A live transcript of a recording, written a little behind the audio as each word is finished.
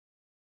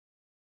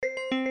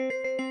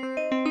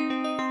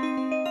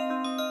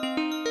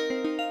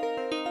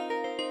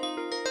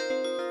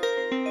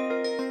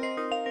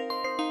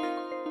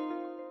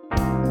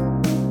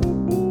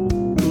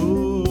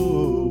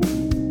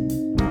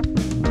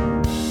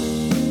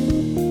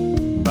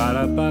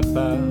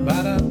Ba-da-ba-ba-ba,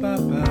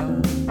 ba-da-ba-ba.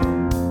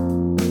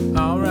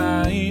 All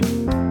right.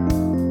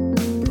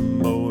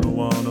 Promoter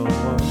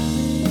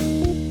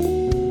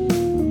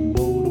 101.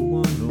 Promoter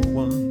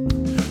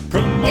 101. Promoter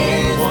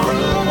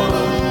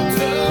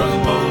 101.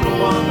 Promoter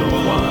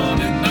 101.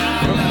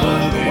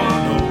 Promoter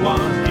 101.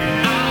 Promoter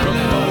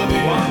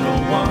 101.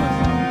 Promoter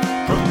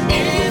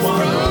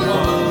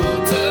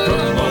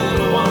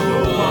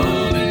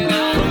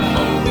 101. Promoter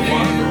 101.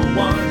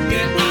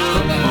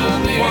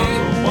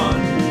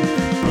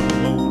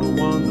 Promoter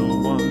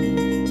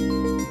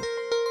 101.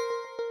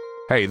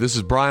 Hey, this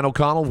is Brian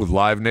O'Connell with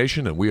Live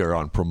Nation, and we are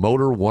on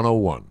Promoter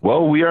 101.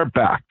 Well, we are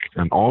back,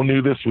 and all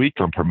new this week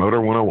on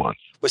Promoter 101.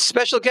 With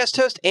special guest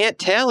host Ant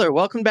Taylor.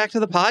 Welcome back to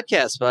the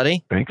podcast,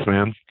 buddy. Thanks,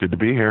 man. Good to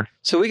be here.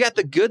 So we got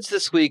the goods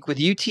this week with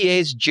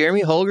UTA's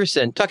Jeremy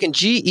Holgerson talking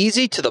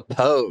G-Eazy to the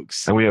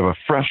Pogues. And we have a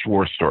fresh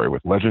war story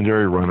with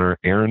legendary runner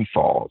Aaron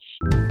Falls.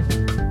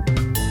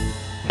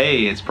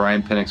 Hey, it's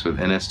Brian Penix with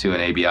NS2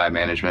 and ABI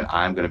Management.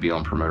 I'm going to be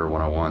on Promoter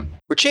 101.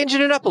 We're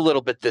changing it up a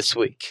little bit this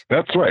week.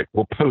 That's right.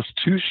 We'll post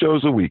 2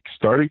 shows a week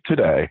starting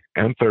today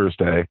and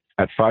Thursday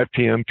at 5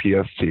 p.m.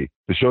 PST.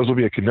 The shows will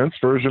be a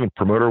condensed version of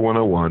Promoter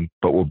 101,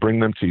 but we'll bring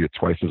them to you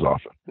twice as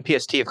often.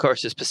 PST, of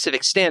course, is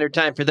Pacific Standard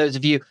Time for those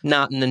of you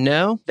not in the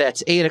know.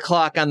 That's 8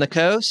 o'clock on the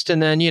coast,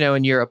 and then,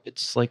 in Europe,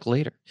 it's like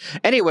later.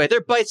 Anyway,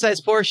 they're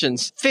bite-sized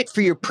portions, fit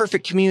for your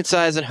perfect commute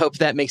size, and hope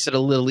that makes it a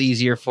little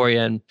easier for you,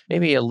 and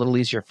maybe a little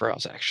easier for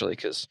us, actually,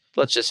 because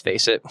let's just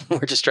face it,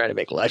 we're just trying to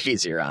make life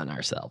easier on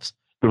ourselves.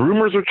 The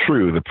rumors are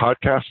true. The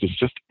podcast is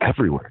just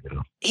everywhere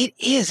now. It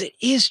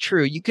is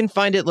true. You can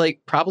find it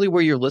probably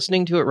where you're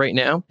listening to it right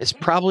now. It's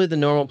probably the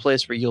normal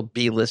place where you'll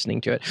be listening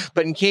to it.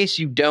 But in case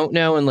you don't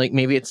know, and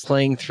maybe it's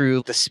playing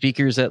through the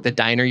speakers at the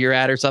diner you're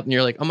at or something,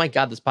 you're like, oh my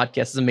God, this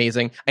podcast is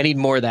amazing. I need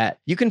more of that.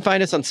 You can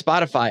find us on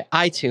Spotify,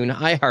 iTunes,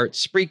 iHeart,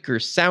 Spreaker,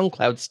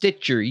 SoundCloud,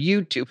 Stitcher,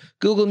 YouTube,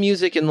 Google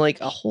Music, and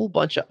a whole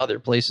bunch of other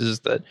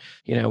places that,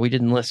 we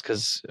didn't list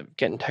because I'm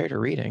getting tired of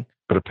reading.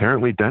 But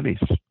apparently Denny's.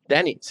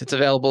 Denny's. It's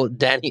available at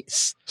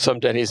Denny's. Some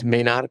Denny's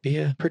may not be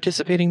a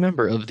participating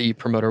member of the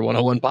Promoter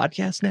 101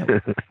 podcast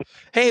network.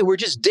 Hey, we're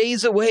just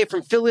days away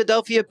from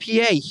Philadelphia,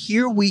 PA.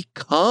 Here we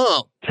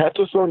come. Catch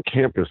us on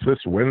campus this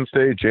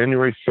Wednesday,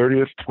 January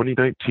 30th,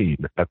 2019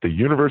 at the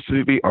University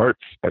of the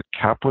Arts at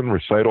Kaplan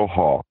Recital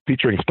Hall,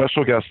 featuring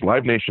special guest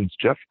Live Nation's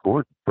Jeff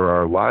Gordon for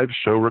our live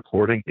show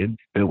recording in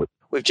Philly.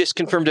 We've just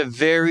confirmed a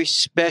very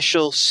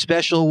special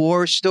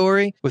war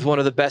story with one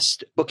of the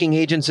best booking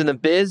agents in the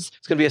biz.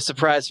 It's going to be a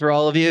surprise for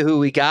all of you who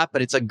we got,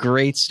 but it's a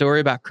great story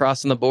about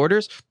crossing the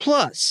borders.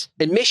 Plus,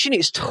 admission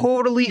is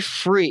totally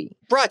free.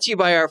 Brought to you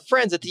by our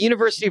friends at the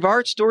University of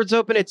Arts. Doors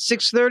open at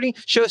 6:30.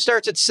 Show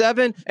starts at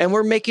 7. And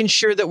we're making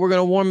sure that we're going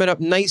to warm it up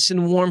nice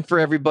and warm for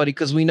everybody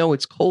because we know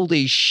it's cold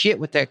as shit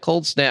with that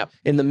cold snap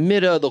in the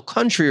middle of the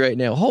country right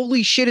now.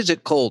 Holy shit, is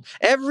it cold.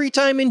 Every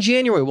time in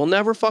January. We'll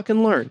never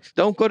fucking learn.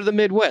 Don't go to the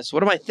Midwest.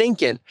 What am I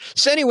thinking?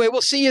 So anyway,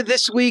 we'll see you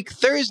this week,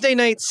 Thursday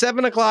night,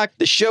 7 o'clock.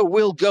 The show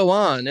will go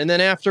on. And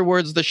then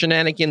afterwards, the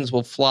shenanigans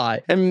will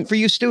fly. And for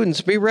you students,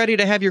 be ready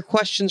to have your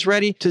questions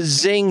ready to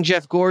zing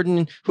Jeff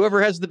Gordon.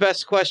 Whoever has the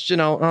best question,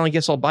 I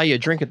guess I'll buy you a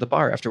drink at the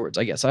bar afterwards.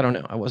 I guess. I don't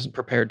know. I wasn't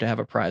prepared to have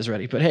a prize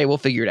ready, but hey, we'll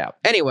figure it out.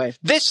 Anyway,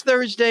 this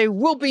Thursday,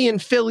 we'll be in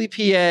Philly,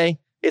 PA.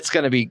 It's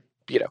going to be,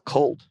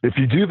 cold. If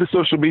you do the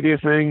social media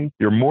thing,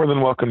 you're more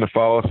than welcome to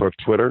follow us on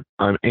Twitter.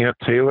 I'm Ant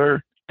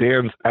Taylor.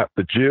 Dan's at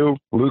The Jew.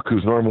 Luke,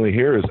 who's normally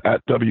here, is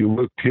at W.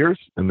 Luke Pierce.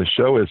 And the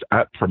show is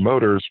at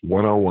Promoters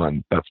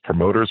 101. That's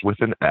Promoters with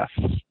an S.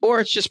 Or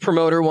it's just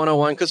Promoter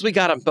 101 because we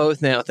got them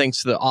both now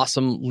thanks to the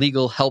awesome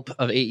legal help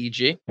of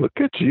AEG. Look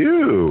at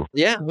you.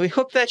 Yeah, we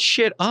hooked that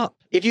shit up.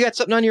 If you got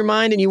something on your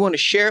mind and you want to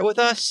share it with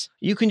us,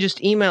 you can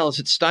just email us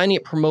at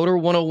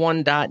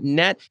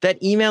steiny@promoter101.net.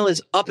 That email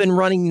is up and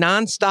running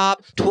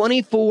nonstop,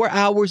 24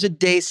 hours a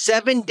day,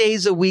 7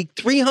 days a week,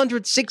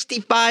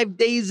 365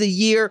 days a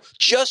year,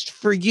 just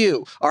for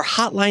you. Our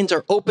hotlines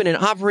are open and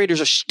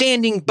operators are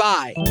standing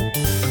by.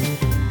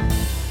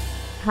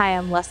 Hi,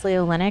 I'm Leslie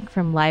Olenek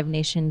from Live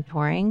Nation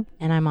Touring,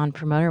 and I'm on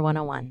Promoter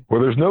 101.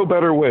 Well, there's no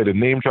better way to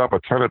name drop a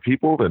ton of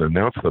people than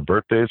announce the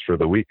birthdays for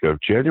the week of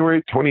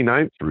January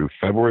 29th through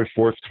February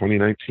 4th,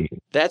 2019.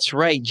 That's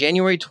right,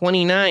 January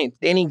 29th,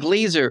 Danny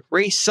Glazer,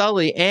 Ray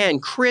Sully,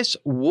 and Chris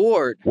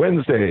Ward.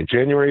 Wednesday,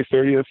 January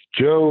 30th,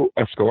 Joe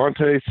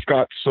Escalante,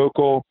 Scott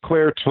Sokol,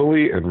 Claire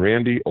Tully, and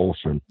Randy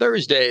Olson.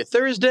 Thursday,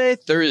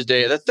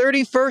 the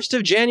 31st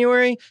of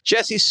January,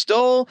 Jesse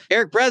Stoll,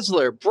 Eric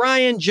Bresler,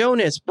 Brian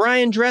Jonas,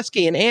 Brian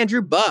Dresky, and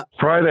Andrew Buck.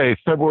 Friday,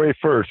 February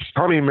 1st,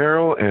 Tommy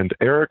Merrill and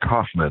Eric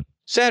Hoffman.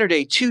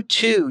 Saturday,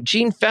 2-2,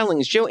 Gene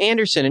Fellings, Joe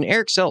Anderson, and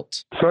Eric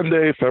Selt.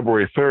 Sunday,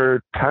 February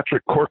 3rd,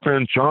 Patrick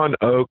Corcoran, John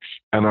Oakes,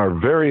 and our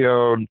very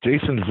own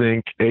Jason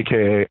Zink,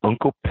 a.k.a.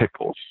 Uncle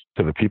Pickles,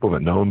 to the people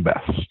that know him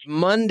best.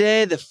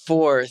 Monday, the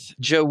 4th,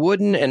 Joe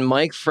Wooden and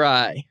Mike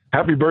Fry.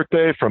 Happy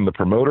birthday from the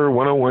Promoter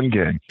 101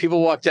 gang.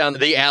 People walk down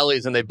the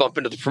alleys and they bump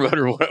into the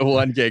Promoter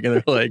 101 gang and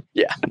they're like,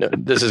 yeah, no,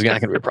 this is not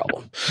going to be a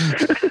problem.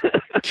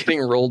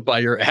 Getting rolled by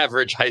your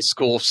average high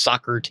school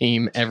soccer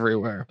team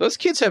everywhere. Those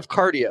kids have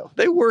cardio.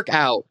 They work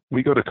out.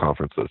 We go to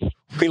conferences.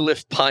 We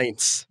lift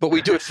pints, but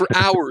we do it for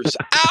hours.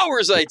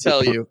 Hours, I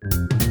tell you.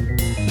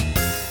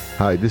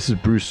 Hi, this is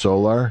Bruce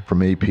Solar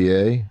from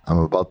APA. I'm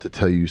about to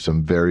tell you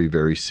some very,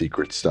 very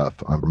secret stuff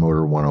on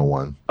Promoter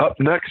 101. Up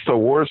next, a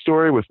war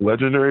story with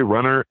legendary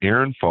runner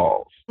Aaron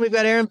Falls. We've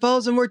got Aaron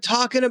Falls, and we're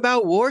talking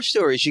about war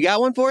stories. You got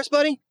one for us,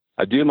 buddy?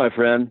 I do, my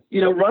friend.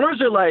 You know,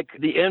 runners are like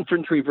the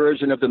infantry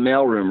version of the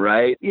mailroom,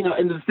 right? You know,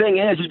 and the thing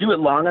is, you do it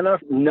long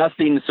enough,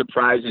 nothing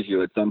surprises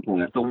you at some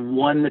point. The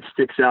one that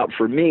sticks out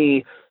for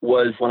me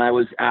was when I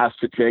was asked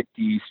to take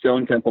the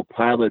Stone Temple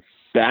Pilots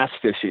bass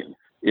fishing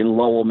in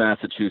Lowell,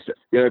 Massachusetts.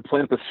 They were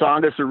playing at the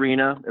Sondas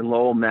Arena in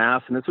Lowell,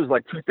 Mass, and this was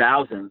like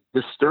 2000.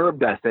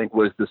 Disturbed, I think,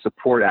 was the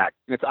support act.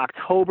 It's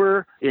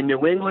October in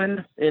New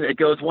England, and it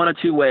goes one of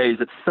two ways.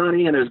 It's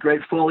sunny and there's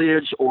great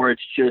foliage, or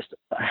it's just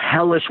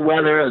hellish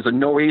weather. There's a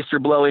nor'easter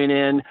blowing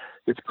in.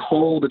 It's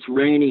cold, it's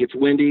rainy, it's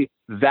windy.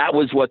 That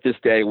was what this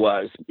day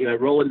was. You know, I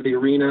roll into the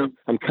arena.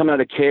 I'm coming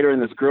out of cater,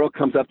 and this girl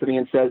comes up to me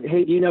and says,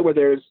 "Hey, do you know where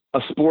there's a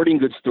sporting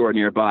goods store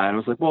nearby?" And I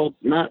was like, "Well,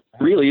 not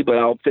really, but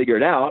I'll figure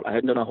it out. I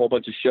hadn't done a whole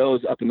bunch of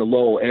shows up in the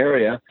Lowell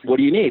area. What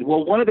do you need?"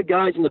 "Well, one of the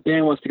guys in the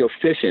band wants to go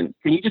fishing.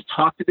 Can you just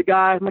talk to the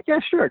guy?" I'm like, "Yeah,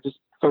 sure." Just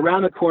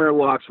around the corner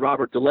walks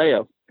Robert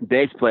DeLeo,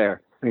 bass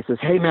player. And he says,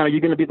 "Hey, man, are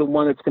you going to be the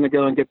one that's going to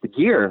go and get the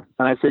gear?"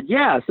 And I said,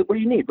 "Yeah." I said, "What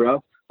do you need,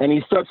 bro?" And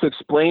he starts to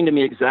explain to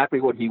me exactly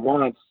what he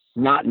wants,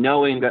 not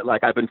knowing that,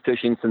 like, I've been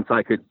fishing since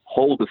I could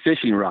hold a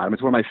fishing rod.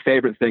 It's one of my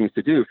favorite things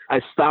to do.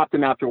 I stopped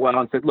him after a while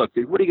and said, "Look,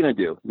 dude, what are you going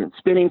to do?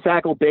 Spinning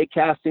tackle, bait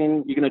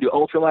casting? You're going to do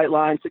ultralight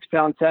line,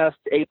 6-pound test,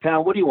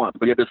 8-pound? What do you want?"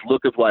 But he had this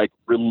look of, like,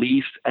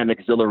 relief and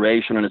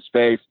exhilaration on his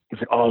face. He's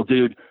like, "Oh,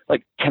 dude,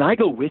 like, can I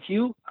go with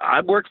you?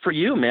 I work for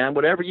you, man.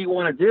 Whatever you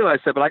want to do." I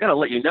said, "But I got to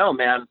let you know,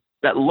 man,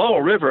 that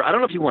Lowell River, I don't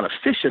know if you want to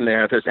fish in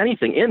there. If there's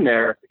anything in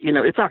there, you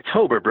know, it's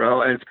October,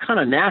 bro, and it's kind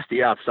of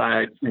nasty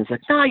outside." And he's like,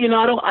 "No, you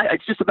know,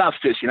 it's just about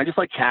fishing. I just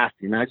like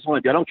casting. I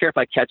don't care if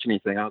I catch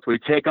anything." So we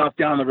take off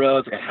down the road,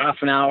 it's like a half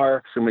an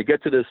hour. So when we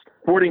get to this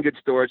sporting goods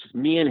store, it's just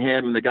me and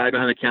him and the guy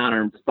behind the counter,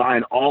 and just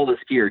buying all this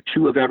gear,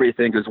 2 of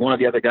everything, because one of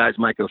the other guys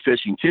might go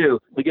fishing too.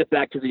 We get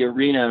back to the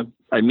arena.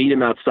 I meet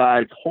him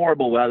outside. It's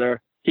horrible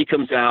weather. He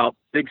comes out,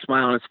 big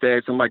smile on his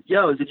face. I'm like,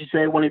 "Yo, did you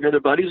say one of your other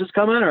buddies is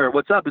coming, or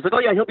what's up?" He's like, "Oh,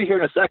 yeah, he'll be here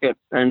in a second."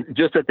 And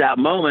just at that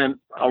moment,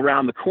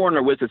 around the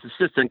corner with his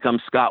assistant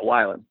comes Scott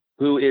Weiland,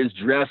 who is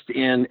dressed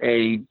in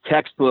a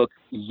textbook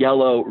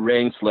yellow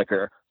rain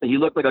slicker. He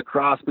looked like a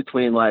cross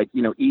between, like,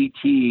 you know,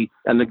 E.T.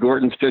 and the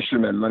Gordon's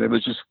Fisherman. And it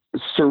was just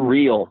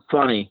surreal,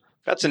 funny.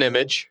 That's an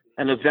image.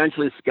 And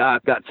eventually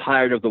Scott got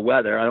tired of the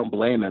weather. I don't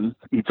blame him.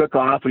 He took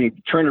off and he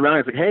turned around.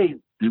 He's like, "Hey,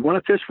 do you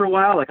want to fish for a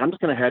while? Like, I'm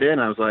just going to head in."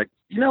 I was like,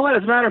 "You know what?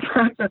 As a matter of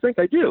fact, I think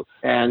I do."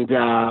 And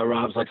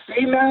Rob's like,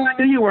 "See, man,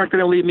 I knew you weren't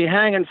going to leave me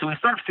hanging." So we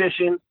start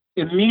fishing.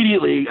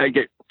 Immediately, I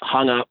get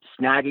hung up,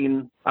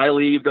 snagging. I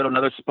leave, go to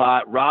another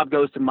spot. Rob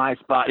goes to my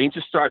spot, and he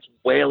just starts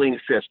whaling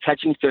fish,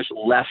 catching fish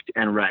left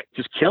and right,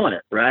 just killing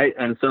it, right?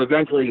 And so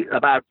eventually,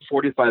 about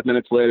 45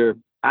 minutes later,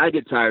 I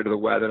get tired of the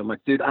weather. I'm like,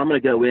 "Dude, I'm going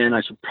to go in.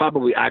 I should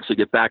probably actually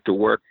get back to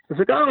work." He's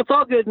like, "Oh, it's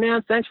all good,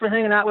 man. Thanks for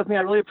hanging out with me.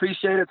 I really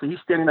appreciate it." So he's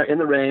standing there in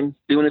the rain,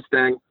 doing his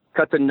thing.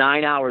 Cut to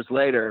 9 hours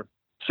later,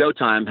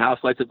 showtime, house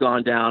lights have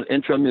gone down,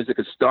 intro music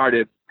has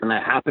started, and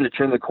I happen to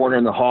turn the corner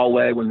in the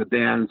hallway when the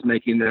band's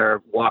making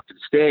their walk to the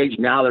stage.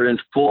 Now they're in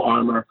full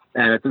armor,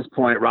 and at this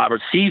point,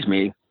 Robert sees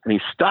me, and he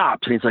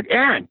stops, and he's like,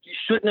 "Aaron, you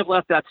shouldn't have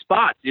left that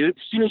spot, dude.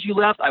 As soon as you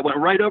left, I went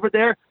right over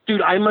there.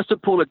 Dude, I must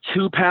have pulled a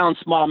 2-pound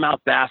smallmouth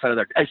bass out of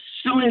there as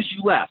soon as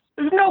you left.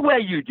 There's no way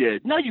you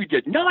did. No, you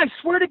didn't. No, I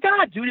swear to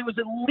God, dude, it was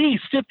at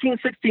least 15,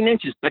 16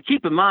 inches. Now,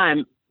 keep in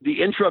mind,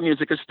 the intro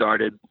music has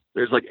started.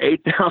 There's like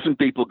 8,000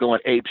 people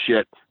going ape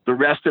shit. The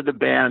rest of the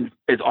band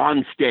is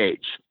on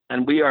stage.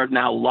 And we are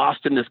now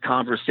lost in this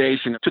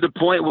conversation to the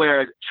point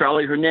where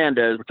Charlie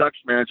Hernandez,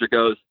 production manager,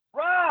 goes,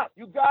 "Rob,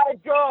 you gotta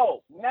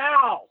go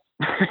now."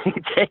 He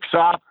takes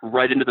off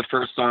right into the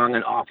first song,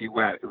 and off he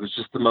went. It was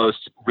just the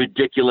most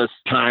ridiculous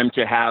time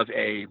to have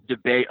a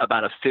debate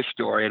about a fish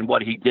story and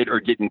what he did or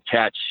didn't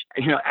catch,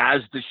 you know,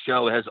 as the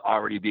show has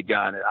already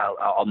begun.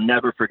 I'll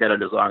never forget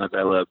it as long as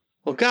I live.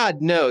 Well,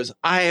 God knows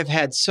I have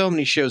had so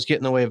many shows get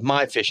in the way of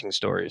my fishing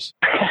stories.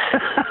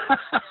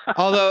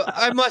 Although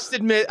I must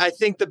admit, I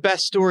think the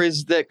best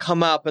stories that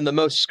come up and the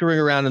most screwing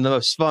around and the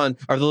most fun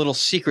are the little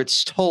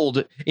secrets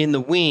told in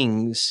the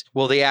wings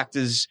while the act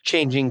is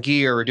changing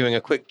gear or doing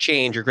a quick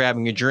change or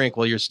grabbing a drink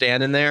while you're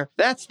standing there.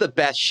 That's the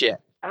best shit.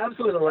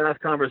 Absolutely the last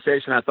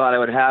conversation I thought I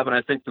would have, and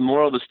I think the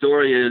moral of the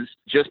story is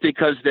just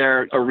because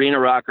they're arena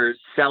rockers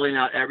selling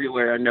out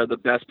everywhere and know the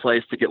best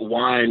place to get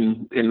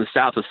wine in the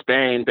south of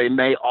Spain, they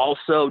may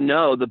also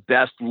know the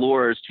best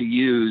lures to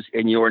use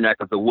in your neck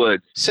of the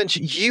woods. Since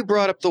you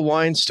brought up the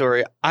wine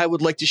story, I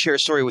would like to share a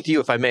story with you,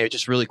 if I may,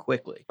 just really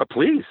quickly.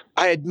 Please.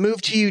 I had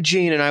moved to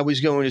Eugene and I was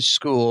going to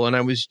school and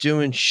I was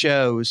doing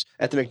shows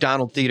at the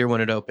McDonald Theater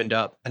when it opened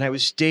up. And I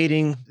was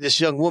dating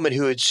this young woman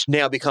who had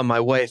now become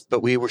my wife,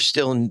 but we were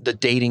still in the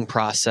dating dating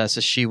process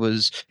as she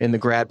was in the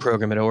grad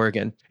program at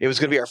Oregon. It was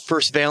going to be our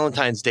first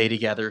Valentine's Day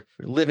together.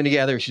 We were living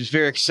together. She was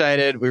very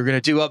excited. We were going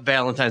to do up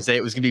Valentine's Day.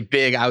 It was going to be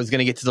big. I was going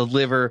to get to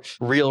deliver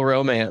real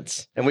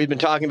romance. And we'd been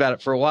talking about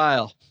it for a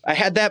while. I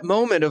had that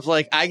moment of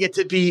like, I get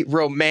to be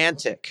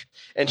romantic.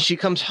 And she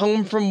comes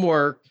home from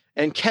work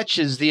and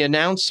catches the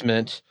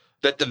announcement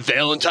that the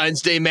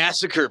Valentine's Day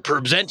Massacre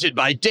presented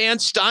by Dan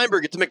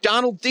Steinberg at the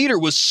McDonald Theater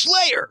with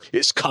Slayer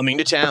is coming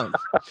to town.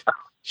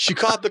 She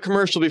caught the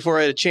commercial before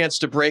I had a chance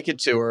to break it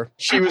to her.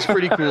 She was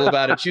pretty cool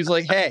about it. She was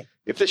like, hey,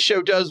 if this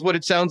show does what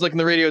it sounds like in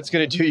the radio it's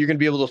going to do, you're going to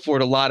be able to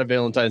afford a lot of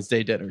Valentine's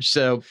Day dinners.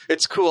 So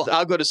it's cool.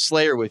 I'll go to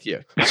Slayer with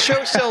you. The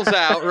show sells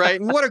out,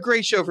 right? And what a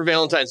great show for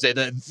Valentine's Day.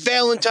 The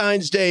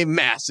Valentine's Day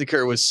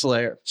Massacre with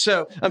Slayer.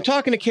 So I'm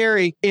talking to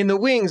Carrie in the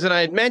wings, and I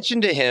had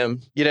mentioned to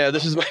him,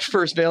 this is my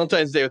first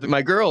Valentine's Day with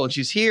my girl, and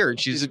she's here, and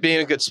she's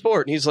being a good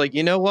sport. And he's like,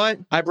 you know what?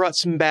 I brought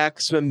some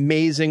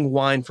amazing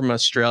wine from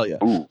Australia.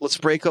 Ooh. Let's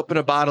break open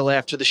a bottle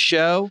after the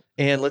show,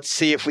 and let's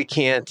see if we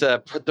can't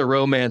put the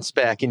romance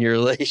back in your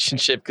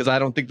relationship, because I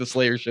don't think the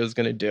Slayer show is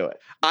going to do it.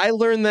 I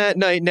learned that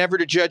night never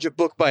to judge a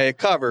book by a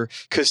cover,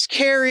 because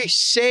Carrie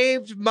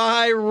saved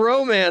my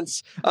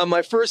romance on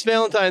my first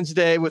Valentine's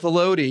Day with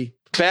Elodie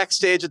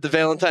backstage at the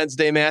Valentine's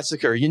Day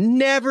Massacre. You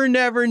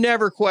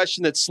never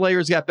question that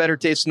Slayer's got better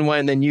taste in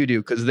wine than you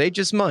do, because they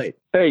just might.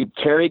 Hey,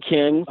 Kerry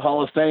King,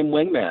 Hall of Fame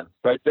wingman,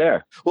 right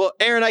there. Well,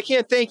 Aaron, I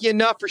can't thank you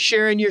enough for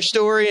sharing your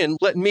story and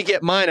letting me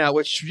get mine out,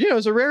 which,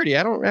 is a rarity.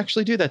 I don't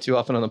actually do that too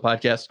often on the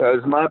podcast. It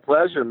was my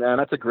pleasure, man.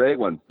 That's a great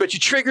one. But you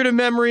triggered a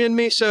memory in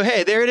me. So,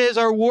 hey, there it is,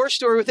 our war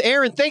story with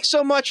Aaron. Thanks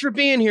so much for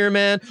being here,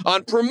 man,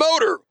 on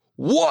Promoter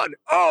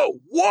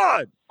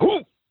 101.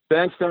 Ooh.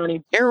 Thanks,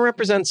 Tony. Aaron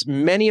represents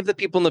many of the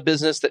people in the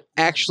business that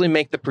actually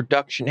make the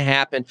production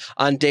happen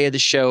on day of the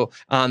show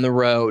on the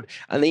road.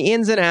 On the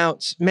ins and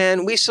outs,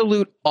 man, we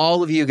salute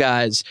all of you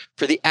guys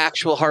for the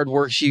actual hard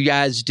work you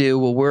guys do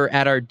while we're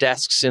at our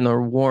desks in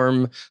our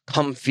warm,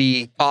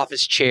 comfy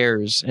office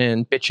chairs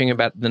and bitching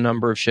about the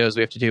number of shows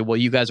we have to do while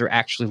you guys are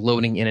actually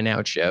loading in and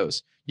out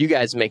shows. You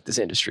guys make this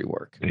industry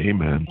work.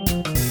 Amen.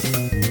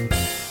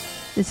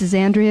 This is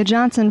Andrea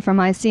Johnson from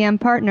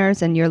ICM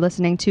Partners, and you're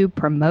listening to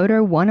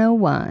Promoter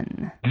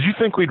 101. Did you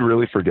think we'd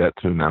really forget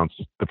to announce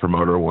the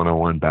Promoter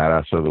 101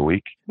 Badass of the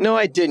Week? No,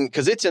 I didn't,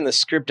 because it's in the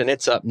script and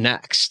it's up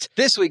next.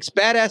 This week's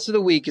Badass of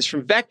the Week is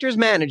from Vectors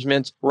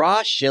Management's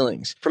Ross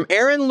Schillings. From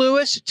Aaron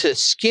Lewis to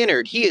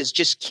Skinnerd, he is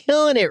just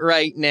killing it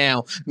right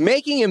now,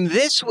 making him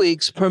this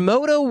week's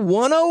Promoter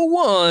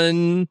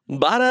 101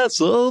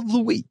 Badass of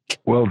the Week.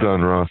 Well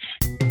done, Ross.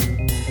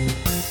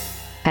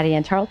 Patty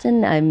Ann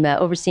Tarleton. I'm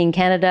overseeing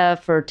Canada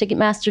for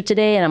Ticketmaster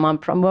today, and I'm on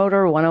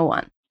Promoter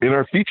 101. In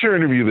our feature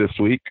interview this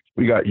week,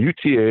 we got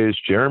UTA's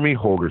Jeremy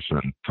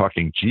Holgerson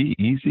talking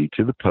G-Eazy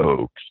to the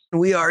Pogues.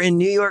 We are in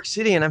New York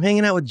City, and I'm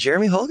hanging out with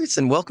Jeremy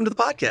Holgerson. Welcome to the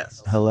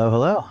podcast.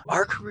 Hello.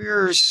 Our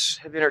careers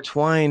have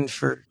intertwined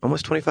for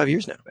almost 25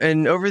 years now.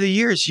 And over the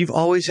years, you've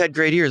always had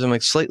great ears. I'm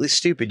like, Slightly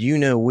Stupid,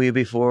 way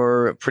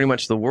before pretty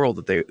much the world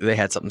that they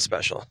had something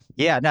special.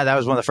 Yeah, no, that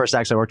was one of the first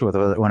acts I worked with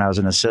when I was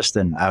an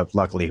assistant.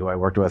 Luckily, who I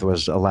worked with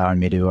was allowing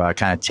me to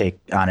kind of take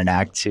on an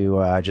act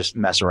to just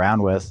mess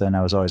around with. And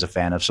I was always a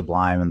fan of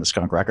Sublime and the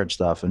Skunk Record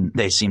stuff. And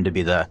they seemed to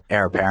be the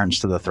heir apparents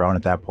to the throne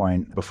at that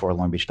point before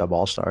Long Beach Dub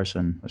All-Stars.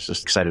 And I was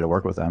just excited to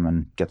work with them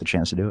and get the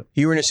chance to do it.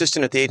 You were an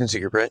assistant at the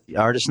agency group, right?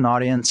 Artist and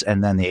Audience,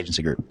 and then the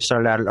agency group.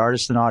 Started out at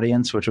Artist and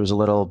Audience, which was a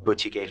little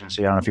boutique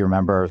agency. I don't know if you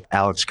remember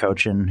Alex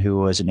Cochin, who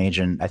was an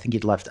agent. I think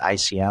he'd left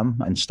ICM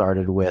and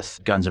started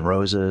with Guns N'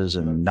 Roses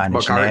and Nine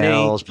Inch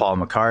Nails, Paul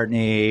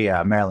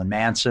McCartney, Marilyn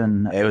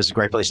Manson. It was a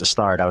great place to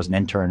start. I was an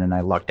intern, and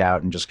I lucked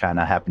out and just kind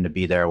of happened to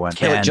be there when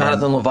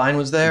Jonathan Levine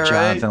was there,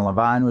 Jonathan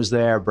Levine was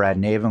there. Brad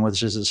Navin was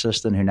his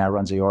assistant, who now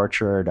runs The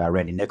Orchard.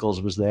 Randy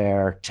Nichols was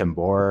there. Tim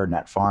Bohr,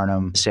 Nat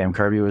Farnham. Sam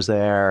Kirby was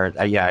there.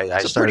 I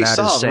started out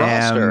as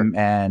Sam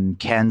and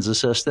Ken's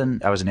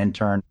assistant. I was an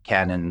intern.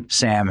 Ken and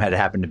Sam had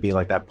happened to be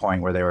like that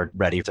point where they were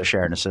ready to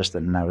share an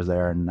assistant, and I was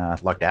there and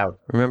lucked out.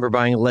 I remember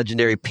buying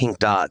legendary Pink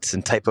Dots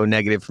and Typo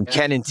Negative from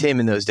Ken and Tim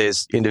in those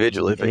days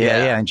individually. But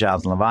yeah. And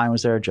Jonathan Levine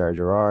was there. Jerry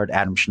Gerard.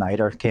 Adam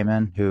Schneider came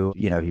in, who,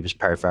 he was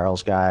Perry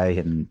Farrell's guy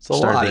and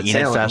started the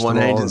Enid Festival.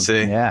 One agency.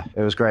 Yeah,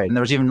 it was great. And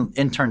there was even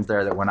interns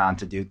there that went on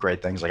to do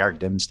great things. Like Art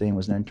Dimstein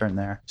was an intern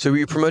there. So were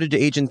you promoted to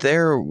agent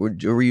there, or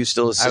were you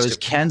still assistant? I was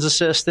Ken's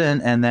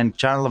assistant, and then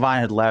John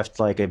Levine had left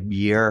like a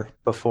year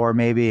before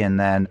maybe, and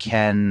then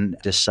Ken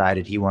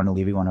decided he wanted to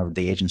leave. He went over to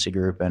the agency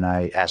group, and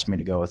I asked me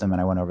to go with him,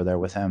 and I went over there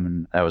with him.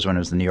 And that was when it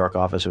was the New York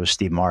office. It was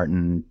Steve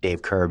Martin,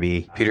 Dave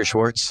Kirby, Peter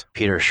Schwartz,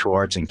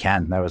 and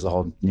Ken. That was the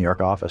whole New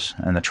York office.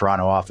 And the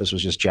Toronto office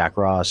was just Jack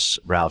Ross,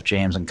 Ralph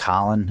James, and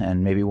Colin,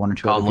 and maybe one or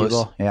two other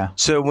people. Yeah.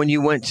 So when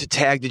you went to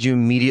TAG, did you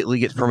immediately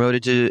get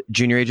promoted to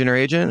junior agent or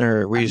agent,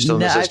 or were you still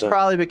an assistant? I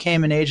probably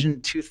became an agent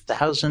in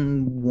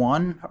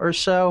 2001 or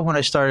so when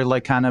I started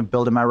like kind of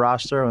building my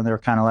roster, and they were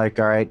kind of like,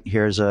 all right,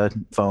 here's a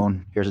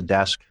phone, here's a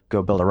desk,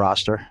 go build a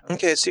roster.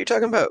 Okay, so you're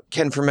talking about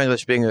Ken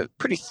Vermelish being a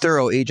pretty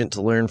thorough agent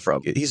to learn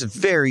from. He's a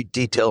very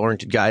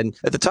detail-oriented guy. And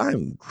at the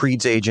time,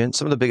 Creed's agent,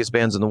 some of the biggest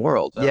bands in the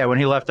world. Yeah, when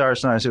he left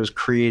Artist Anonymous, it was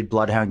Creed,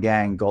 Bloodhound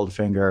Gang,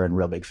 Goldfinger, and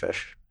Real Big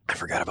Fish. I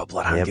forgot about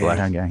Bloodhound Gang.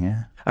 Bloodhound Gang,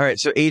 yeah. All right,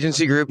 so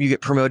agency group, you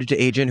get promoted to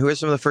agent. Who are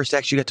some of the first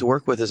acts you got to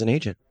work with as an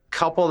agent?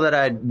 Couple that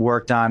I'd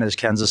worked on as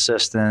Ken's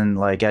assistant,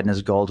 like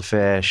Edna's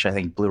Goldfish, I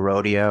think Blue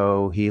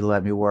Rodeo, he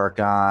let me work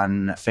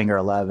on, Finger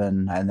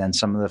 11, and then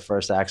some of the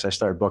first acts I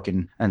started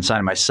booking and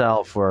signing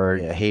myself were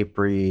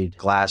Hatebreed,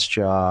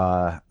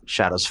 Glassjaw,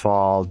 Shadows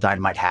Fall,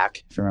 Dynamite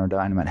Hack. If you remember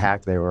Dynamite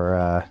Hack, they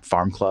were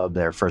Farm Club.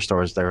 Their first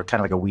tours, they were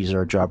kind of like a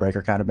Weezer,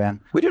 Jawbreaker kind of band.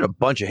 We did a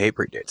bunch of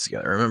Hatebreed dates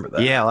together. I remember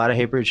that. Yeah, a lot of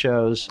Hatebreed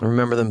shows. I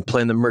remember them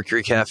playing the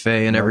Mercury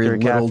Cafe and every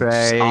little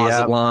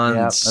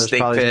Ozalon,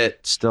 Steak Pit.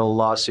 Still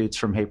lawsuits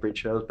from Hatebreed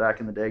shows back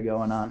in the day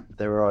going on.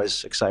 They were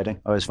always exciting.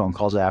 Always phone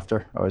calls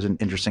after. Always an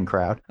interesting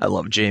crowd. I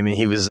love Jamie.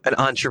 He was an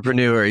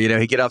entrepreneur. You know,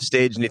 he'd get off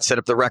stage and he'd set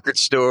up the record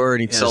store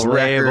and he'd sell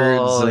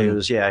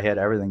records. He had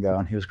everything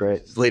going. He was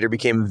great. Later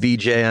became a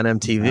VJ on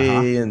MTV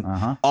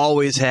and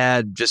always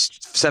had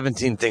just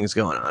 17 things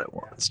going on at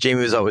once.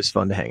 Jamie was always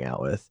fun to hang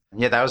out with.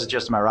 Yeah, that was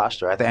just my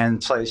roster.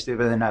 And Slightly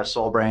Stupid and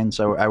Soul Brain.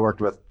 So I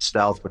worked with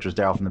Stealth, which was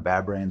Daryl from the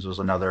Bad Brains, was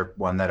another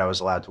one that I was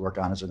allowed to work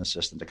on as an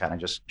assistant to kind of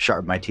just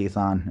sharpen my teeth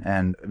on.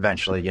 And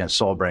eventually,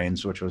 Soul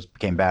Brains, which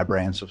became Bad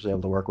Brains, was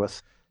able to work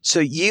with. So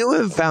you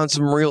have found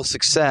some real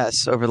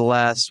success over the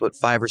last,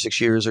 5 or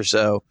 6 years or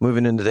so,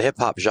 moving into the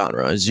hip-hop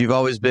genres. You've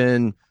always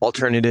been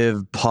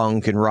alternative,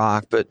 punk, and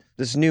rock, but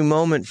this new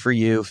moment for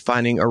you,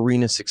 finding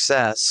arena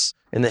success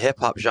in the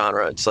hip-hop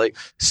genre, it's like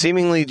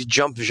seemingly to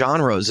jump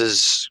genres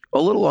is a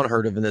little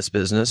unheard of in this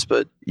business,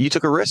 but you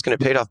took a risk and it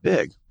paid off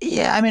big.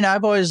 Yeah, I mean,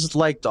 I've always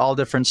liked all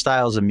different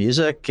styles of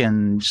music,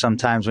 and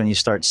sometimes when you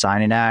start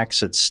signing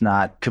acts, it's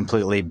not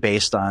completely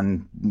based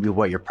on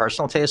what your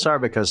personal tastes are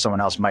because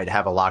someone else might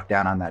have a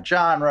lockdown on that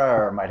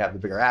genre or might have the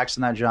bigger acts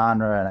in that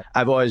genre. And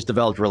I've always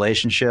developed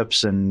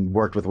relationships and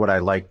worked with what I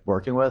like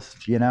working with,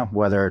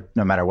 whether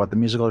no matter what the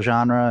musical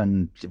genre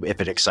and if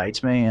it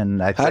excites me.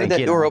 And How did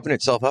that door open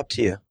itself up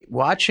to you?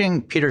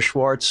 Watching Peter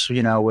Schwartz,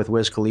 with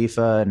Wiz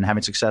Khalifa and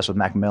having success with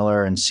Mac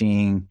Miller and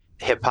seeing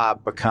hip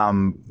hop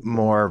become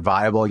more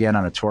viable again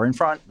on a touring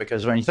front,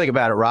 because when you think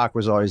about it, rock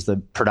was always the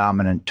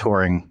predominant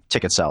touring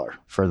ticket seller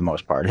for the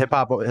most part. Hip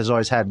hop has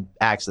always had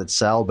acts that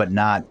sell, but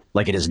not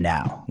like it is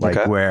now,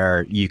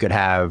 where you could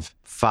have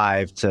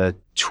 5 to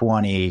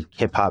 20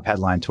 hip hop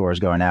headline tours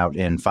going out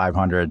in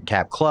 500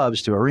 cap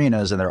clubs to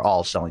arenas, and they're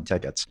all selling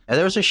tickets. And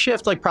there was a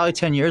shift probably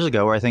 10 years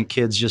ago where I think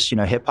kids just,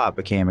 hip hop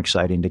became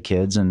exciting to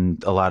kids,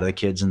 and a lot of the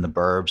kids in the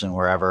burbs and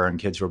wherever, and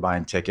kids were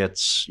buying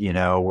tickets,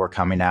 were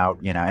coming out,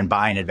 and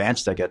buying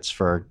advance tickets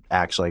for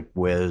acts like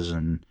Wiz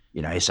and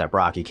A$AP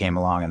Rocky came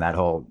along and that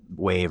whole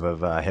wave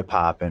of hip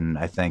hop. And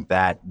I think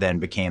that then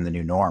became the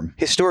new norm.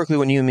 Historically,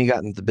 when you and me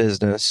got into the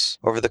business,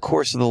 over the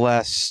course of the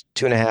last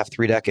 2.5,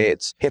 3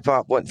 decades, hip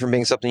hop went from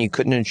being something you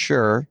couldn't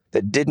insure,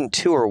 that didn't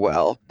tour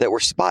well, that were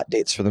spot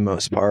dates for the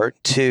most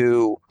part,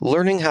 to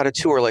learning how to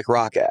tour like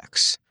rock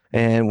acts.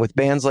 And with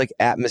bands like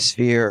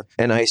Atmosphere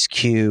and Ice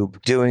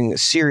Cube doing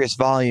serious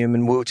volume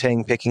and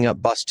Wu-Tang picking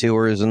up bus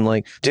tours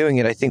and doing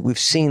it, I think we've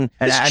seen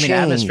this change.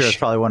 Atmosphere is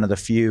probably one of the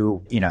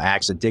few,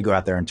 acts that did go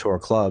out there and tour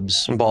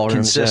clubs ballrooms,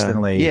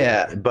 consistently.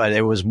 Yeah. But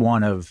it was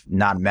one of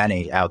not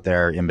many out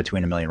there in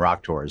between a million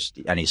rock tours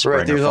any spring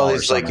Right, there's or fall all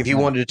these, if you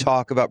wanted to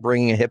talk about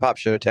bringing a hip-hop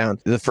show to town,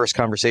 the first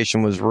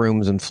conversation was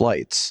rooms and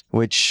flights,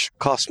 which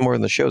costs more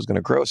than the show's going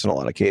to gross in a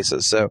lot of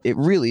cases. So it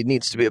really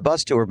needs to be a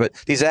bus tour. But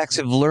these acts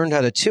have learned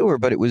how to tour,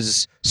 but it was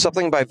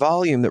something by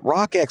volume that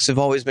rock acts have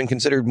always been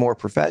considered more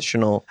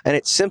professional. And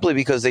it's simply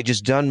because they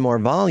just done more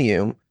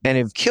volume and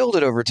have killed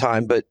it over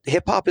time. But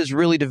hip hop has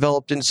really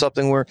developed into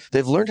something where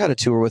they've learned how to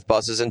tour with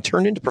buses and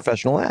turned into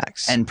professional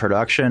acts. And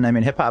production. I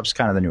mean, hip hop's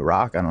kind of the new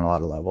rock on a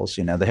lot of levels.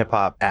 The hip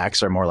hop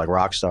acts are more like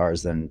rock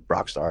stars than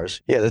rock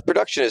stars. Yeah, the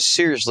production has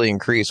seriously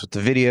increased with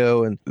the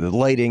video and the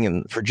lighting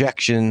and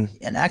projection.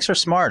 And acts are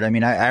smart. I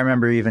mean, I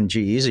remember even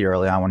G-Eazy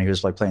early on when he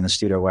was playing the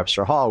studio at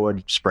Webster Hall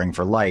would spring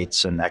for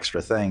lights and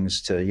extra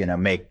things to,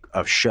 make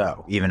a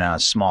show, even on a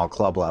small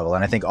club level.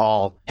 And I think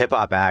all hip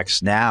hop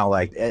acts now,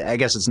 I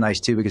guess it's nice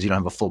too because you don't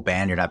have a full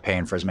band. You're not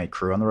paying for as many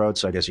crew on the road.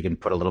 So I guess you can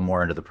put a little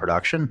more into the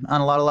production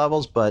on a lot of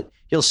levels. But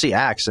you'll see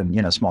acts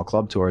and, small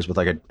club tours with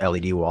a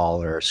LED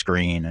wall or a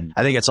screen. And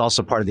I think it's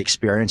also part of the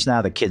experience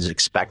now that kids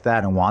expect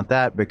that and want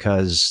that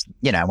because,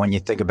 when you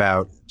think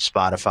about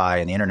Spotify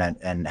and the internet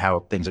and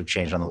how things have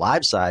changed on the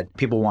live side,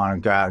 people want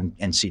to go out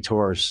and see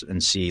tours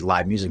and see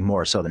live music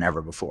more so than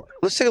ever before.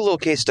 Let's take a little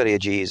case study of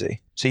G-Eazy.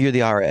 So you're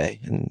the RA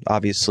and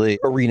obviously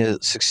arena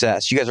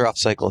success. You guys are off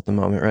cycle at the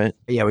moment, right?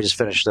 Yeah, we just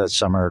finished the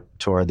summer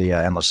tour, the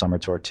Endless Summer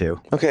Tour 2.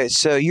 Okay,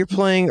 so you're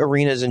playing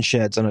arenas and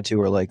sheds on a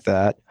tour like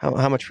that.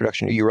 How much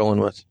production are you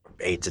rolling with?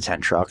 8 to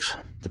 10 trucks,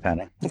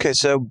 depending. Okay,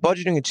 so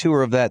budgeting a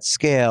tour of that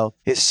scale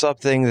is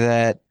something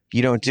that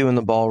you don't do in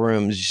the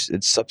ballrooms.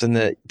 It's something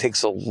that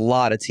takes a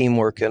lot of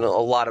teamwork and a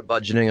lot of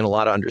budgeting and a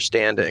lot of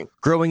understanding.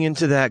 Growing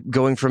into that,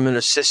 going from an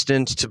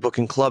assistant to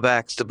booking club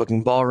acts to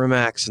booking ballroom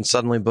acts and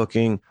suddenly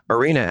booking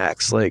arena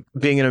acts, like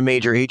being in a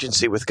major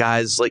agency with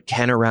guys like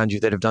Ken around you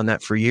that have done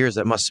that for years,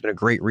 that must have been a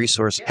great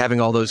resource,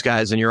 having all those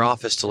guys in your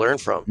office to learn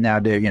from. Now,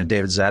 David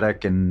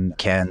Zedek and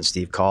Ken,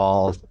 Steve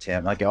Call,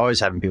 Tim, like always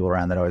having people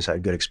around that always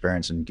had good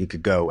experience, and you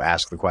could go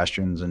ask the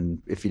questions,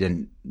 and if you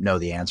didn't know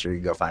the answer, you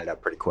could go find it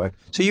out pretty quick.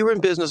 So you were in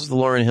business with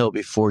Lauryn Hill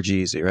before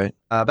G-Eazy, right?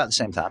 About the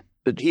same time.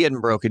 But he hadn't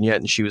broken yet,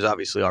 and she was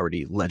obviously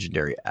already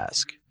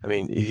legendary-esque. I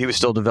mean, he was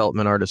still a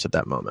development artist at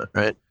that moment,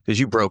 right?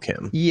 Because you broke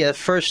him. Yeah, the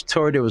first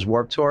tour I did was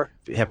Warped Tour.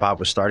 Hip-hop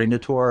was starting to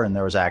tour, and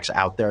there was acts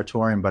out there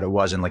touring, but it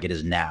wasn't like it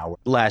is now.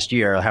 Last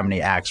year, how many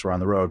acts were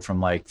on the road from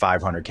like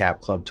 500 cap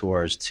club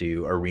tours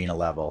to arena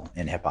level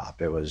in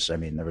hip-hop? It was,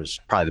 there was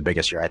probably the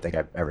biggest year I think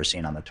I've ever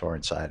seen on the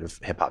touring side of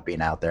hip-hop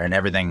being out there, and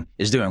everything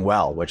is doing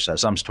well, which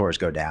some tours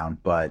go down,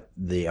 but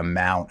the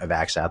amount of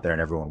acts out there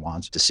and everyone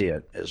wants to see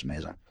it is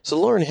amazing. So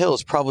Lauryn Hill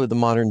is probably the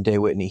modern-day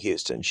Whitney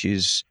Houston.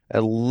 She's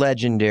a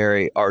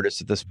legendary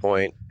artist at this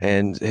point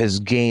and has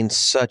gained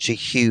such a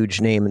huge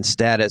name and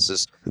status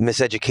as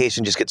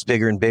Miseducation just gets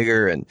bigger and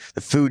bigger, and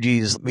the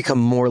Fugees become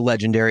more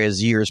legendary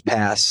as years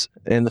pass.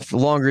 And the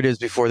longer it is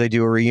before they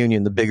do a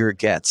reunion, the bigger it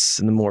gets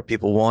and the more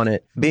people want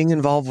it. Being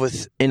involved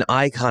with an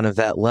icon of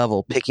that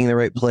level, picking the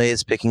right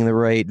plays, picking the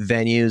right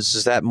venues,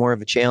 is that more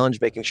of a challenge,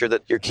 making sure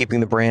that you're keeping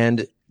the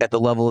brand at the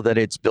level that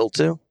it's built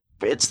to?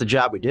 It's the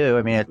job we do.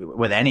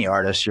 With any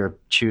artist, you're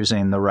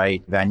choosing the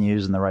right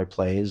venues and the right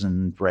plays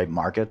and right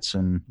markets.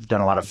 And I've done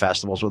a lot of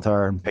festivals with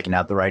her and picking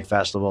out the right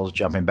festivals,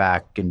 jumping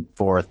back and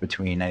forth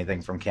between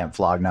anything from Camp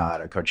Flog Gnaw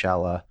to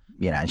Coachella.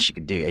 And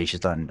she's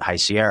done High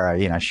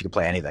Sierra, she could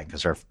play anything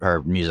because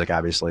her music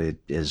obviously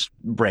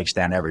breaks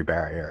down every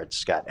barrier.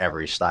 It's got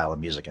every style of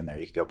music in there.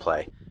 You can go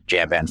play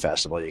jam band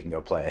festival, you can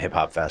go play a hip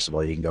hop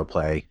festival, you can go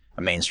play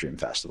a mainstream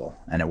festival,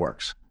 and it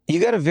works. You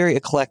got a very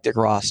eclectic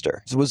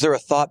roster. So was there a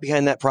thought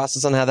behind that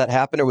process on how that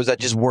happened, or was that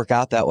just work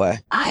out that way?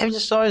 I've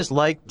just always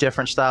liked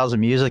different styles of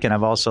music, and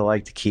I've also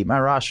liked to keep my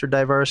roster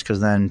diverse because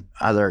then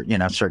other,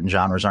 certain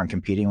genres aren't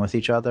competing with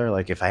each other.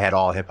 Like if I had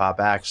all hip-hop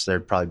acts,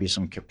 there'd probably be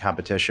some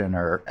competition,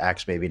 or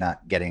acts maybe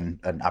not getting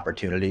an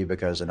opportunity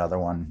because another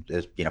one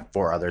is,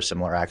 4 other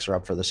similar acts are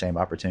up for the same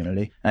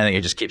opportunity. And I think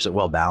it just keeps it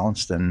well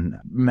balanced. And I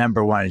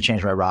remember wanting to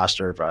change my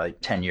roster probably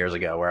 10 years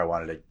ago where I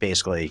wanted to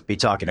basically be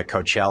talking to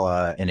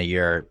Coachella in a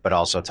year, but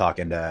also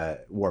talking to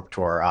Warped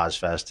Tour,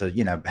 Ozfest,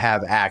 to,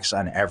 have acts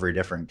on every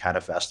different kind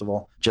of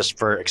festival just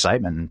for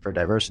excitement and for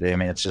diversity.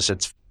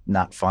 It's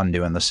not fun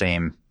doing the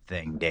same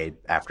thing day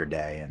after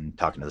day and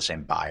talking to the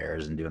same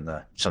buyers and doing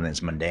something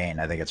that's mundane.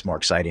 I think it's more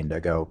exciting to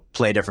go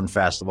play different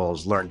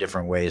festivals, learn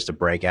different ways to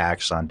break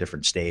acts on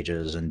different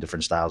stages and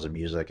different styles of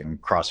music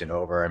and crossing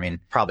over.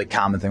 Probably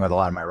common thing with a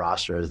lot of my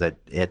roster is that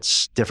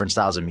it's different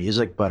styles of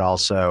music, but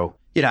also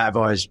I've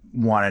always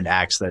wanted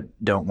acts that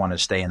don't want to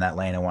stay in that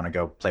lane and want to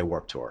go play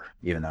Warped Tour,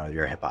 even though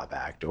you're a hip-hop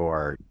act.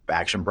 Or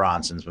Action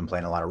Bronson's been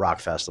playing a lot of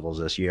rock festivals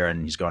this year,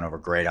 and he's going over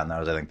great on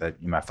those. I think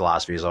that my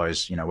philosophy is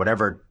always,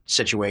 whatever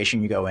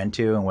situation you go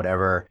into and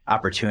whatever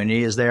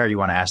opportunity is there, you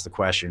want to ask the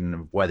question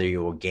of whether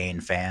you will gain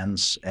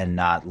fans and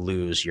not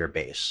lose your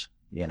base.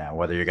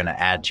 Whether you're going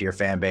to add to your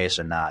fan base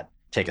and not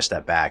take a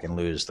step back and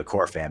lose the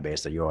core fan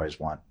base that you always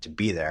want to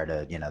be there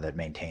to, that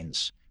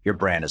maintains your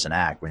brand as an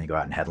act when you go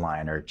out and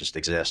headline or just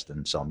exist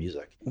and sell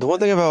music. The one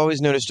thing I've always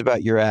noticed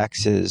about your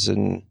acts is,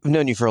 and I've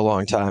known you for a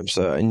long time,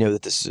 so I know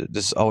that this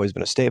has always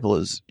been a staple,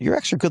 is your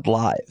acts are good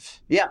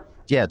live. Yeah,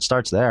 it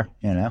starts there,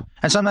 And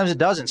sometimes it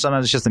doesn't.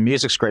 Sometimes it's just the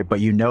music's great,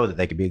 but that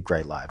they could be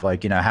great live.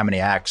 Like, how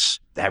many acts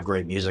have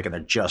great music and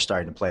they're just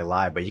starting to play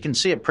live, but you can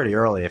see it pretty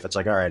early. If it's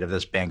like, all right, if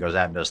this band goes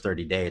out and does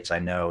 30 dates, I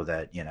know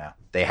that,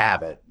 they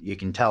have it. You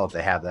can tell if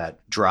they have that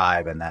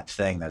drive and that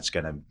thing that's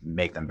going to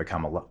make them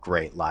become a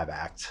great live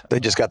act.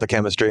 They just got the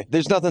chemistry.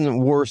 There's nothing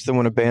worse than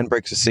when a band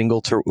breaks a single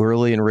too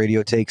early and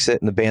radio takes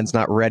it and the band's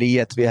not ready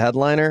yet to be a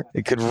headliner.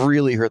 It could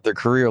really hurt their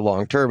career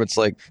long term. It's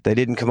like they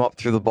didn't come up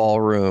through the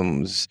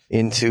ballrooms,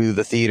 into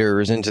the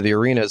theaters, into the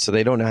arenas, so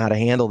they don't know how to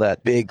handle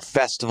that big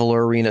festival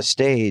or arena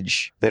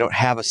stage. They don't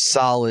have a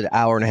solid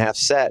hour-and-a-half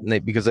set,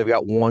 and because they've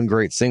got one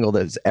great single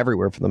that is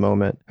everywhere for the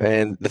moment.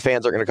 And the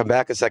fans aren't going to come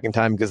back a second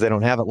time because they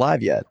don't have it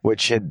live yet,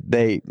 which had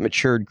they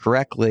matured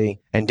correctly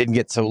and didn't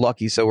get so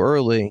lucky so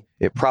early,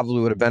 it probably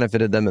would have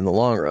benefited them in the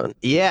long run.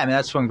 Yeah,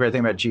 that's one great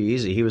thing about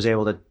G-Eazy. He was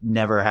able to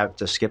never have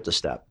to skip the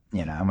step,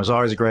 and was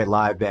always a great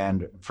live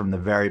band from the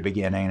very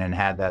beginning and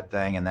had that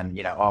thing. And then,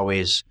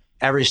 always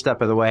every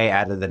step of the way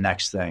added the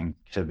next thing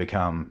to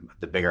become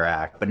the bigger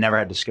act, but never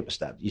had to skip a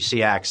step. You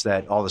see acts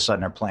that all of a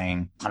sudden are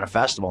playing on a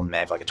festival and they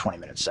have like a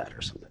 20-minute set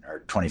or something,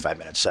 or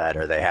 25-minute set,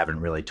 or they haven't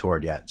really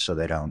toured yet, so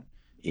they don't,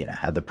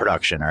 have the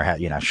production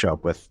or show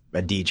up with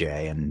a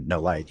DJ and no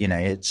light. You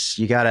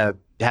got to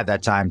have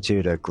that time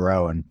too to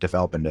grow and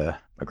develop into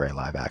a great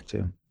live act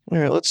too. All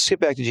right, let's get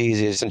back to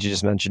G-Eazy since you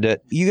just mentioned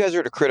it. You guys are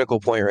at a critical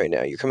point right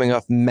now. You're coming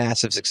off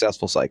massive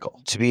successful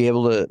cycle. To be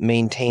able to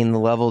maintain the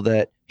level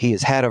that he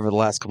has had over the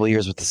last couple of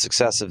years with the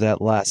success of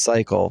that last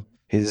cycle,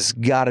 There's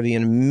got to be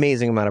an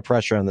amazing amount of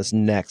pressure on this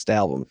next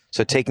album.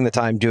 So taking the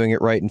time, doing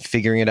it right, and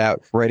figuring it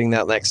out, writing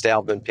that next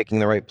album, and picking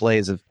the right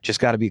plays have just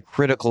got to be a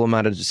critical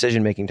amount of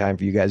decision-making time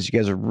for you guys. You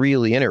guys are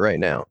really in it right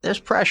now. There's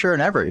pressure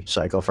in every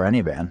cycle for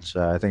any band.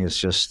 So I think it's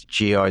just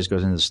G always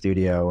goes into the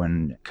studio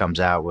and comes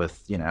out with,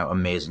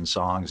 amazing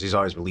songs. He's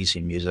always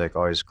releasing music,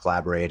 always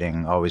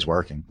collaborating, always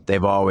working.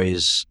 They've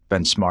always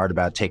been smart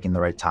about taking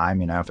the right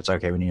time. If it's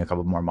okay, we need a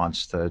couple more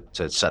months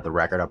to set the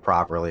record up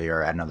properly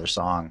or add another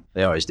song.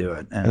 They always do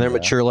it. And they're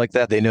mature like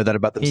that. They know that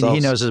about themselves.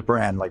 He knows his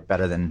brand like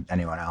better than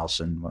anyone else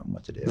and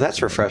what to do.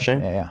 That's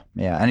refreshing. Yeah.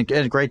 And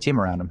a great team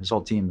around him. His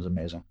whole team is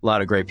amazing. A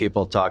lot of great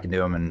people talking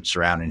to him and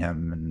surrounding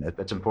him, and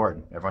it's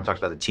important. Everyone talks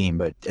about the team,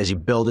 but as you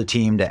build a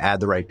team to add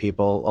the right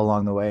people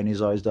along the way, and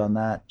he's always done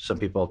that. Some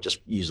people just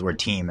use the word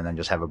team and then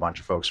just have a bunch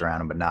of folks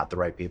around him, but not the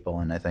right people.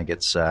 And I think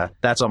it's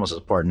that's almost as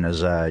important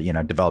as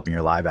developing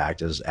your live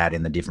act, is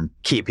adding the different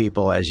key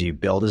people as you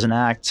build as an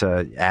act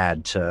to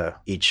add to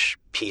each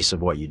piece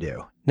of what you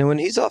do. Now, when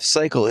he's off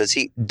cycle, is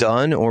he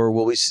done, or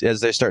will we,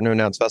 as they're starting to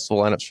announce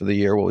festival lineups for the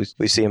year, will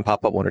we see him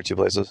pop up one or two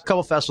places? A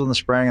couple festivals in the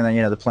spring, and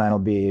then, the plan will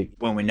be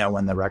when we know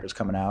when the record's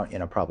coming out,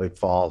 probably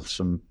fall,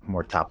 some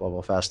more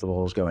top-level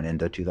festivals going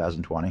into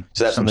 2020.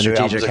 So that's some the new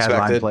album's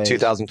expected,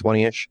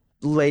 2020-ish?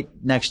 Late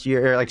next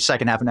year, like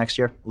second half of next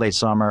year, late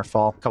summer,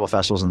 fall. A couple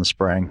festivals in the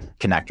spring,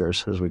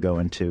 connectors as we go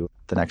into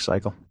the next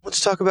cycle.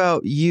 Let's talk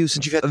about you,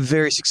 since you've had a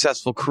very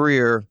successful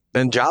career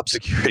and job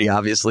security,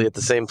 obviously, at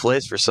the same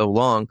place for so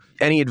long.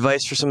 Any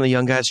advice for some of the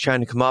young guys trying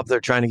to come up?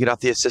 They're trying to get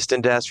off the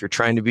assistant desk or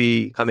trying to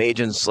become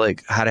agents,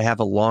 like how to have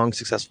a long,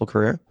 successful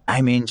career?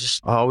 I mean,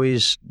 just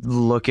always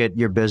look at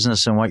your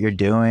business and what you're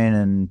doing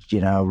and,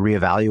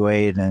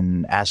 reevaluate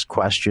and ask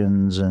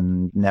questions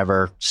and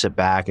never sit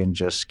back and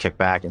just kick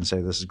back and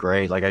say, this is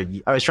great. Like I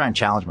always try and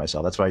challenge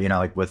myself. That's why,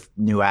 like with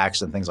new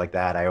acts and things like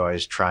that, I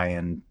always try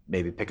and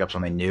maybe pick up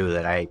something new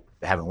that I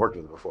haven't worked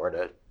with before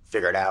to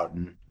figure it out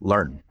and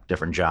learn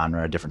different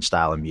genre, different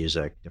style of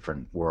music,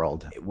 different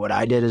world. What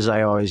I did is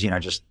I always,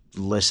 just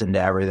listened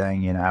to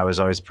everything. I was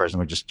always the person who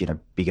would just,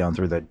 be going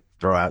through the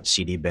throw out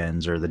CD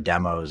bins or the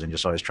demos and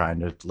just always trying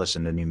to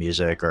listen to new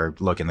music or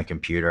look in the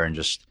computer and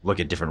just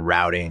look at different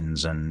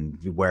routings and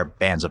where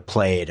bands have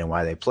played and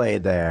why they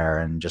played there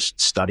and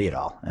just study it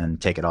all and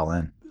take it all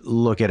in.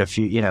 Look at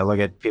look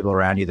at people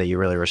around you that you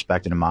really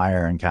respect and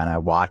admire and kind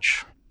of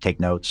watch, take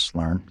notes,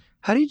 learn.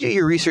 How do you do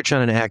your research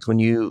on an act when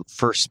you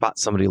first spot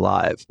somebody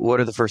live?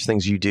 What are the first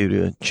things you do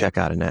to check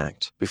out an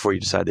act before you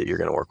decide that you're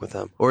going to work with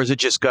them? Or is it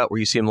just gut where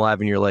you see them live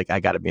and you're like, I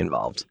got to be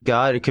involved?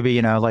 Gut, it could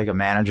be, like a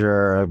manager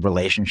or a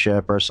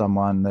relationship or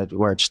someone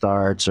where it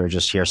starts, or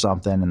just hear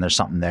something and there's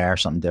something there,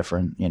 something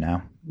different,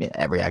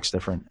 Every act's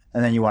different.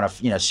 And then you want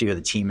to, see who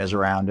the team is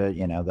around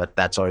it,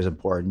 that's always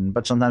important.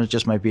 But sometimes it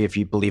just might be if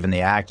you believe in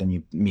the act and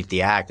you meet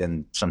the act,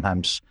 and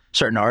sometimes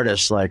certain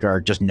artists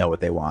are just know what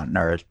they want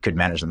or could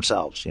manage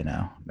themselves,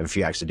 a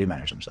few acts that do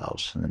manage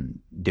themselves and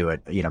do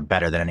it,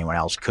 better than anyone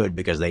else could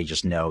because they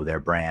just know their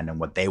brand and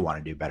what they want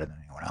to do better than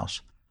anyone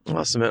else.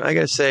 Awesome, man. I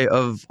got to say,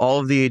 of all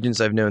of the agents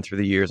I've known through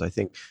the years, I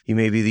think you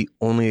may be the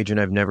only agent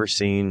I've never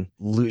seen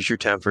lose your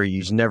temper.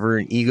 There's never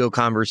an ego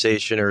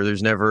conversation or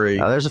there's never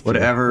there's a few.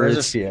 whatever. There's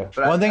a few.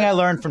 One thing I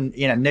learned from,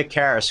 Nick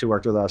Karras, who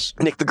worked with us.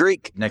 Nick the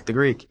Greek.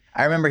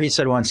 I remember he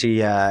said once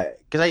because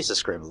I used to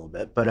scream a little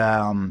bit, but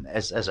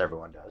as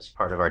everyone does,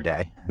 part of our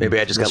day. Maybe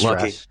I just got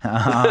lucky.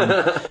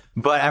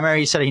 But I remember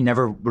he said he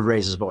never would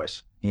raise his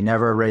voice. He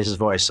never raised his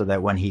voice, so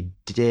that when he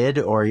did,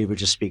 or he would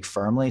just speak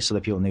firmly so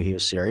that people knew he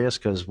was serious,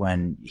 because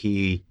when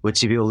he would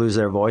see people lose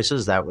their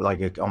voices, that would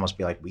it almost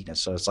be like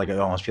weakness. So it's like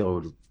almost people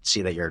would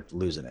see that you're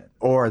losing it.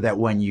 Or that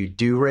when you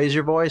do raise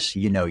your voice,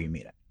 you mean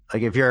it.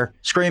 Like if you're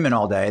screaming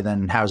all day,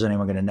 then how's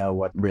anyone going to know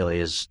what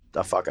really is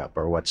a fuck up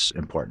or what's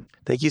important?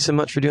 Thank you so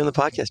much for doing the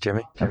podcast,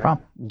 Jeremy. No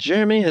problem.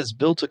 Jeremy has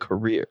built a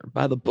career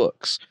by the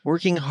books,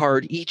 working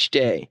hard each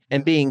day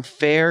and being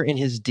fair in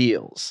his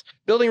deals,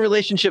 building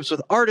relationships with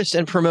artists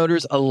and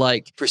promoters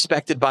alike,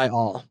 respected by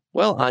all.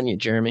 Well on you,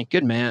 Jeremy.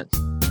 Good man.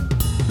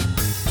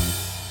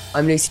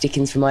 I'm Lucy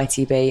Dickens from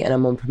ITB and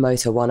I'm on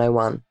Promoter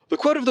 101. The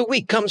quote of the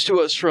week comes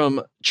to us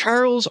from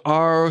Charles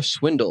R.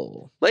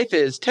 Swindoll. Life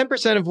is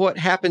 10% of what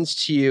happens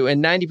to you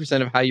and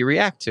 90% of how you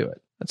react to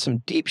it. That's some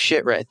deep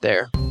shit right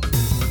there.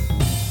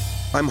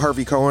 I'm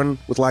Harvey Cohen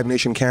with Live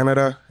Nation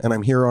Canada, and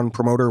I'm here on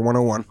Promoter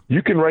 101.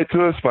 You can write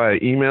to us by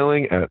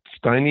emailing at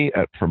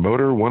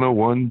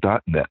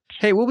steiny@promoter101.net.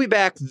 Hey, we'll be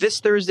back this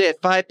Thursday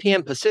at 5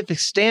 p.m. Pacific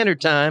Standard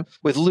Time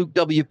with Luke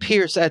W.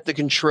 Pierce at the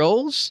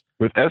controls.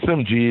 With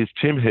SMG's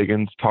Tim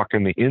Higgins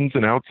talking the ins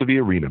and outs of the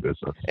arena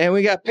business. And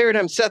we got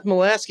Paradigm Seth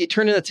Molaski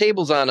turning the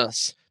tables on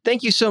us.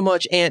 Thank you so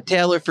much, Ant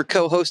Taylor, for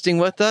co-hosting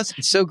with us.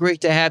 It's so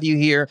great to have you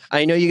here.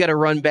 I know you got to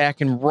run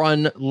back and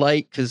run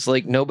light because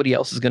nobody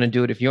else is going to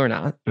do it if you're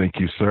not. Thank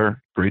you,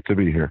 sir. Great to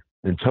be here.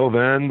 Until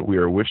then, we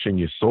are wishing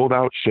you sold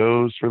out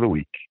shows for the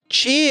week.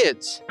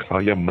 Cheers.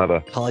 Call your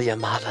mother. Call your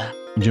mother.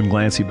 Jim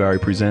Glancy, Barry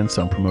Presents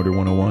on Promoter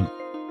 101.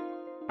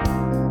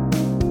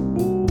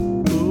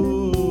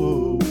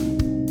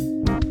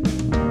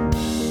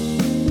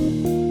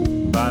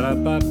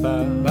 Ba-da-ba-ba.